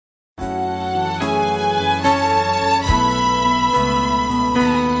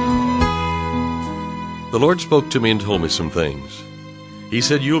Lord spoke to me and told me some things. He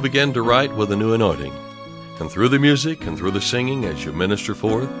said, you'll begin to write with a new anointing. And through the music and through the singing as you minister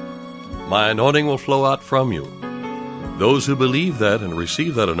forth, my anointing will flow out from you. Those who believe that and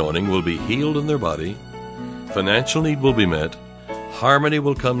receive that anointing will be healed in their body. Financial need will be met. Harmony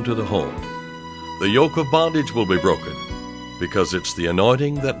will come to the home. The yoke of bondage will be broken, because it's the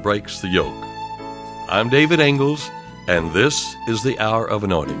anointing that breaks the yoke. I'm David Engels, and this is the Hour of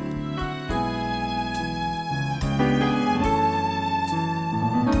Anointing.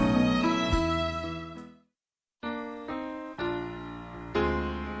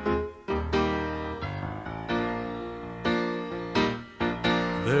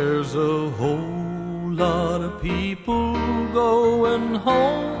 There's a whole lot of people going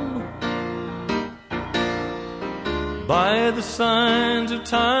home. By the signs of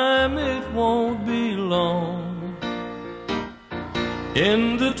time, it won't be long.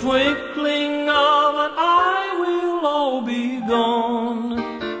 In the twinkling of an eye, we'll all be gone.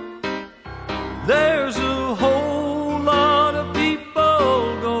 There's a whole lot of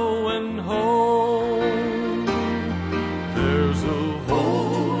people going home. There's a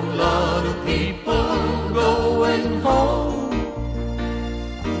whole lot of people going home.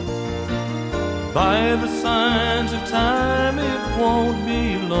 By the signs of time, it won't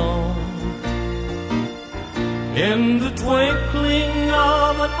be long. In the twinkling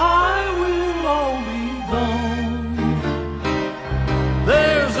of an eye, we'll all be gone.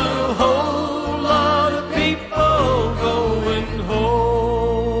 There's a whole lot of people going home.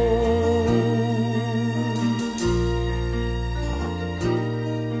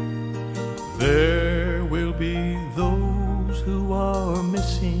 There will be those who are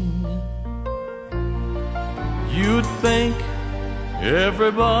missing. You'd think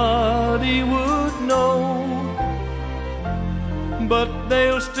everybody would know, but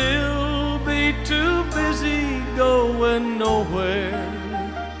they'll still be too busy going nowhere.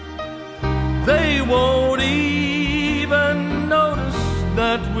 They won't even notice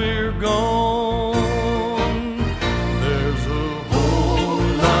that we're gone. There's a whole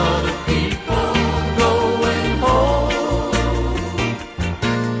lot of people going home.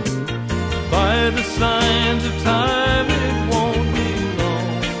 By the signs of time, it won't be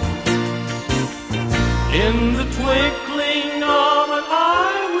long. In the twinkling of an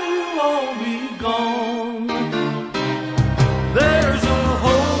eye, we'll all be gone. There's a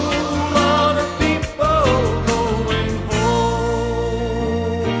whole lot of people going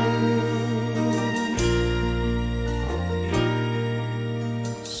home.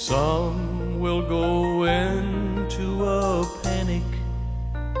 Some will go into a panic,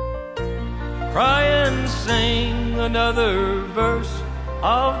 cry and sing another verse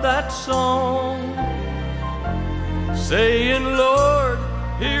of that song, saying, Lord,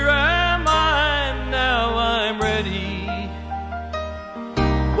 here am I, now I'm ready.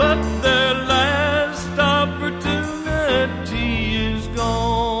 But their last opportunity is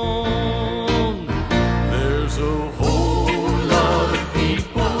gone. There's a whole lot of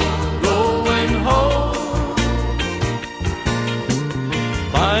people going home.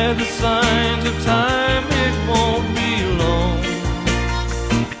 By the signs of time, it won't be long.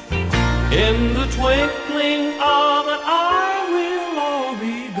 In the twinkling of an eye, we'll all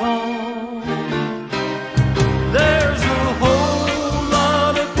be gone. There's a whole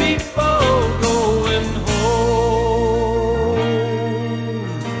lot of people going home.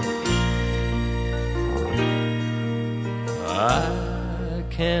 I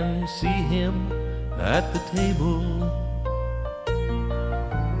can see him at the table,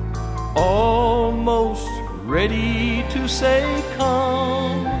 almost ready to say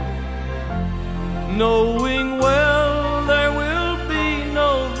come, knowing well there will be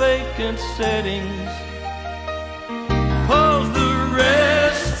no vacant settings, 'cause the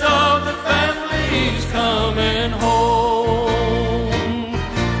rest of the family's coming home.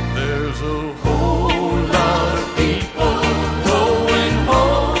 There's a whole lot of people going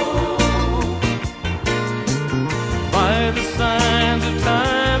home. By the signs of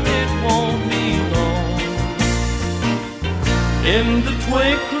time, it won't be long. In the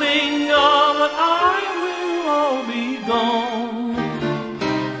twinkling of an eye, we'll all be gone.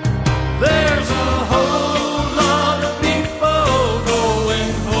 There's a whole lot of people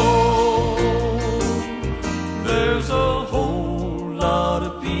going home. There's a whole lot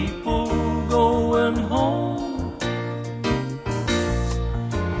of people going home.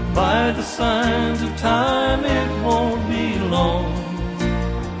 By the signs of time, it won't be long.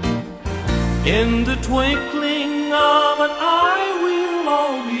 In the twinkling of an eye, we'll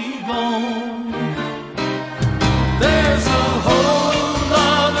all be gone. There's a whole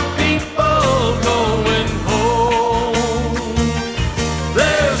lot of people going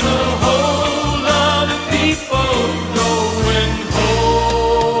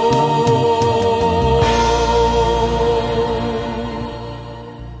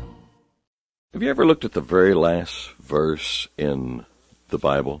ever looked at the very last verse in the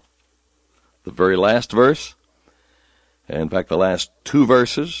Bible? The very last verse? In fact, the last two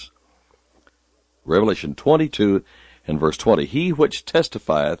verses, Revelation 22 and verse 20. He which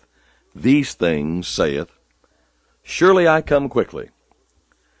testifieth these things saith, surely I come quickly.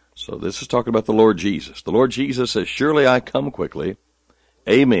 So this is talking about the Lord Jesus. The Lord Jesus says, surely I come quickly.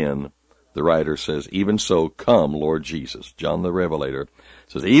 Amen. The writer says, even so come, Lord Jesus. John the Revelator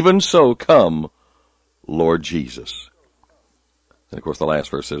says, even so come, Lord Jesus. And of course the last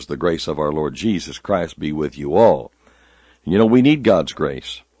verse says, the grace of our Lord Jesus Christ be with you all. You know, we need God's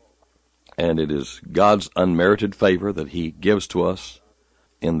grace. And it is God's unmerited favor that He gives to us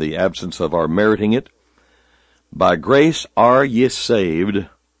in the absence of our meriting it. By grace are ye saved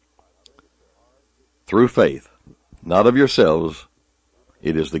through faith, not of yourselves.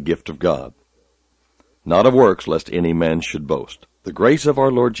 It is the gift of God, not of works, lest any man should boast. The grace of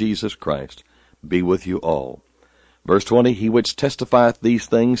our Lord Jesus Christ be with you all. Verse 20, he which testifieth these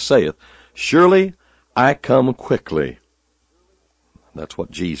things saith, surely I come quickly. That's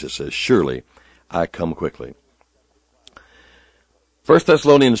what Jesus says, surely I come quickly. 1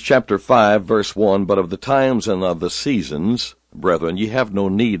 Thessalonians chapter 5, verse 1, but of the times and of the seasons, brethren, ye have no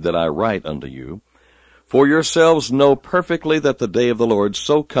need that I write unto you. For yourselves know perfectly that the day of the Lord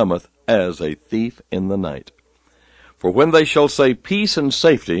so cometh as a thief in the night. For when they shall say peace and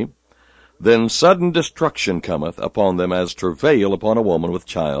safety, then sudden destruction cometh upon them as travail upon a woman with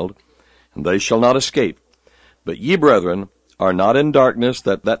child, and they shall not escape. But ye, brethren, are not in darkness,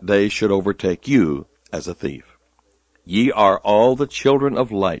 that that day should overtake you as a thief. Ye are all the children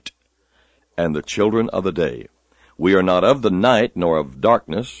of light, and the children of the day. We are not of the night, nor of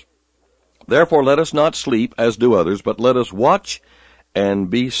darkness. Therefore let us not sleep as do others, but let us watch and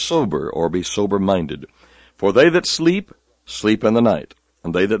be sober, or be sober-minded. For they that sleep, sleep in the night,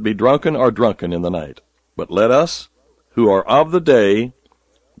 and they that be drunken are drunken in the night. But let us, who are of the day,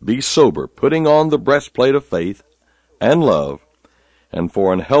 be sober, putting on the breastplate of faith and love, and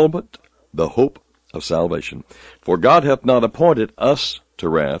for an helmet the hope of salvation. For God hath not appointed us to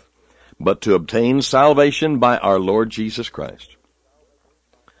wrath, but to obtain salvation by our Lord Jesus Christ,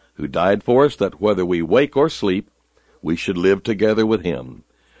 who died for us, that whether we wake or sleep, we should live together with him.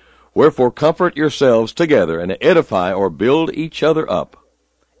 Wherefore comfort yourselves together, and edify or build each other up,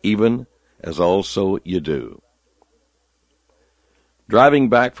 even as also you do. Driving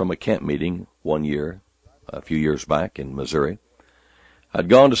back from a camp meeting one year, a few years back in Missouri, I'd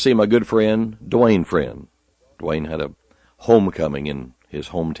gone to see my good friend, Dwayne Friend. Dwayne had a homecoming in his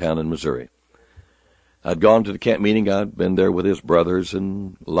hometown in Missouri. I'd gone to the camp meeting. I'd been there with his brothers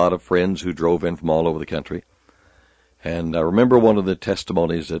and a lot of friends who drove in from all over the country. And I remember one of the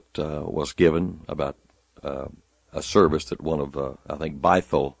testimonies that was given about a service that one of, I think,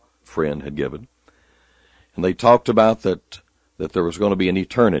 Bethel Friend had given. And they talked about that there was going to be an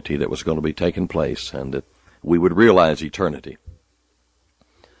eternity that was going to be taking place, and that we would realize eternity.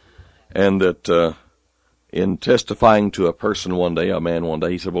 And that in testifying to a person one day, a man one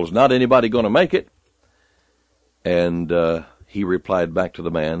day, he said, well, is not anybody going to make it? And he replied back to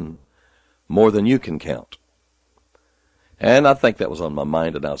the man, more than you can count. And I think that was on my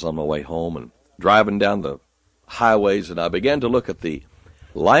mind, and I was on my way home and driving down the highways, and I began to look at the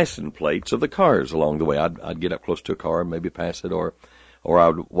license plates of the cars along the way. I'd get up close to a car and maybe pass it, or I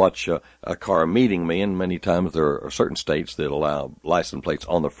would watch a car meeting me, and many times there are certain states that allow license plates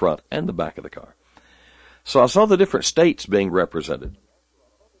on the front and the back of the car. So I saw the different states being represented.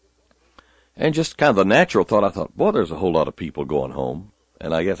 And just kind of the natural thought, I thought, boy, there's a whole lot of people going home.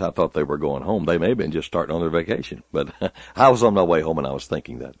 And I guess I thought they were going home. They may have been just starting on their vacation. But I was on my way home and I was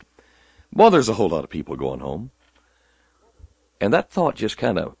thinking that, boy, there's a whole lot of people going home. And that thought just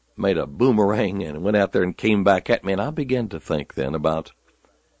kind of made a boomerang and went out there and came back at me. And I began to think then about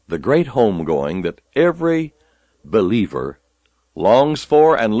the great homegoing that every believer longs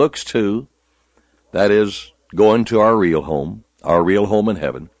for and looks to. That is, going to our real home in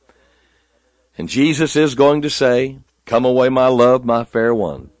heaven. And Jesus is going to say, come away, my love, my fair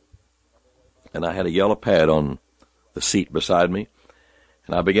one. And I had a yellow pad on the seat beside me,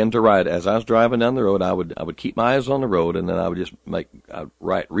 and I began to write. As I was driving down the road, I would keep my eyes on the road, and then I would just I'd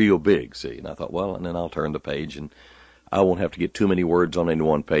write real big, see. And I thought, well, and then I'll turn the page, and I won't have to get too many words on any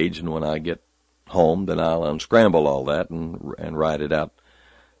one page, and when I get home, then I'll unscramble all that and write it out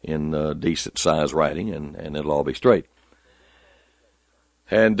in decent size writing, and it'll all be straight.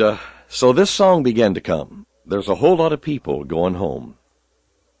 And so this song began to come. There's a whole lot of people going home.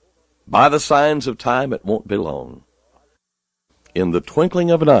 By the signs of time, it won't be long. In the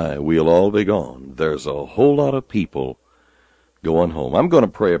twinkling of an eye, we'll all be gone. There's a whole lot of people go on home. I'm going to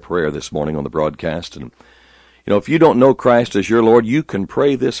pray a prayer this morning on the broadcast, and if you don't know Christ as your Lord, you can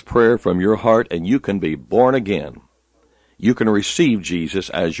pray this prayer from your heart, and you can be born again. You can receive Jesus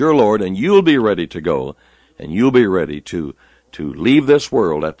as your Lord, and you'll be ready to go, and you'll be ready to leave this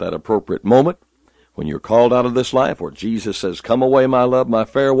world at that appropriate moment when you're called out of this life, where Jesus says, "Come away, my love, my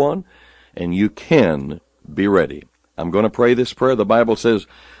fair one," and you can be ready. I'm going to pray this prayer. The Bible says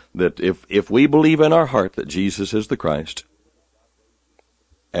that if we believe in our heart that Jesus is the Christ,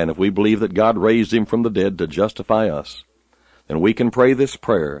 and if we believe that God raised him from the dead to justify us, then we can pray this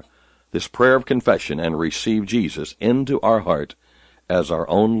prayer of confession, and receive Jesus into our heart as our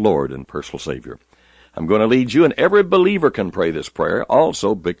own Lord and personal Savior. I'm going to lead you, and every believer can pray this prayer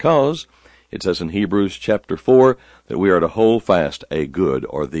also, because it says in Hebrews chapter 4 that we are to hold fast a good,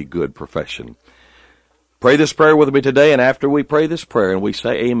 or the good profession. Pray this prayer with me today, and after we pray this prayer and we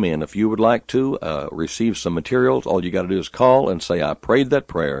say amen, if you would like to receive some materials, all you got to do is call and say, "I prayed that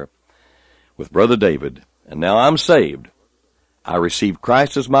prayer with Brother David, and now I'm saved. I received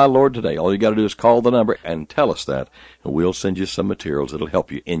Christ as my Lord today." All you got to do is call the number and tell us that, and we'll send you some materials that'll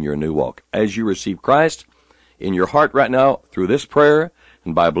help you in your new walk. As you receive Christ in your heart right now through this prayer,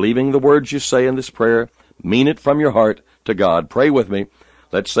 and by believing the words you say in this prayer, mean it from your heart to God. Pray with me.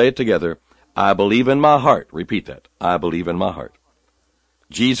 Let's say it together. I believe in my heart. Repeat that. I believe in my heart.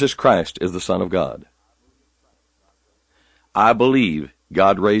 Jesus Christ is the Son of God. I believe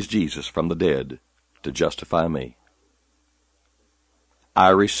God raised Jesus from the dead to justify me. I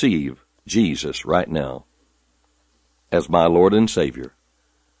receive Jesus right now as my Lord and Savior.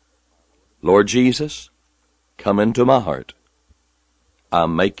 Lord Jesus, come into my heart. I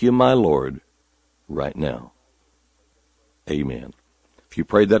make you my Lord right now. Amen. If you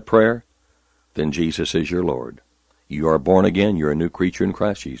prayed that prayer, then Jesus is your Lord. You are born again. You're a new creature in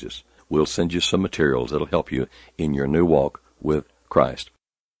Christ Jesus. We'll send you some materials that'll help you in your new walk with Christ.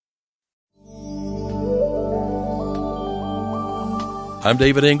 I'm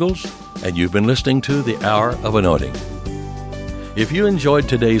David Ingalls, and you've been listening to The Hour of Anointing. If you enjoyed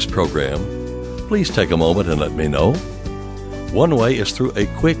today's program, please take a moment and let me know. One way is through a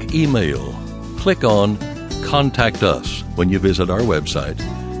quick email. Click on Contact Us when you visit our website,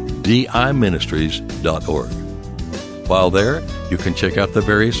 diministries.org. While there, you can check out the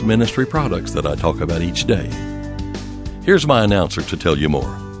various ministry products that I talk about each day. Here's my announcer to tell you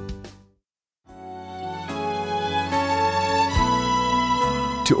more.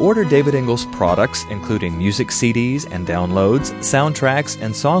 To order David Ingalls products, including music CDs and downloads, soundtracks,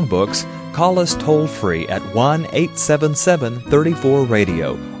 and songbooks, call us toll-free at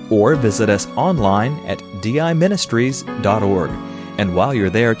 1-877-34-RADIO or visit us online at diministries.org. And while you're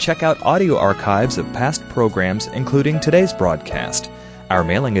there, check out audio archives of past programs, including today's broadcast. Our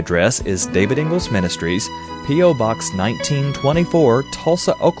mailing address is David Ingalls Ministries, P.O. Box 1924,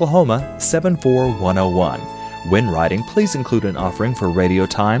 Tulsa, Oklahoma 74101. When writing, please include an offering for radio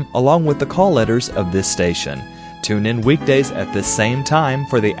time along with the call letters of this station. Tune in weekdays at this same time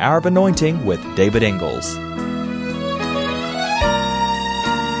for the Hour of Anointing with David Ingalls.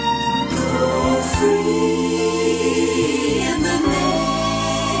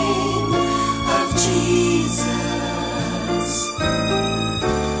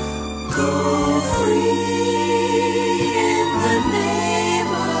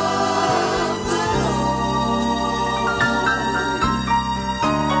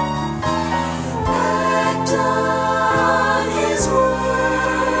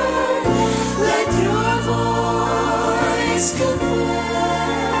 Confirm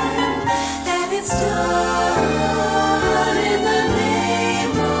that it's done.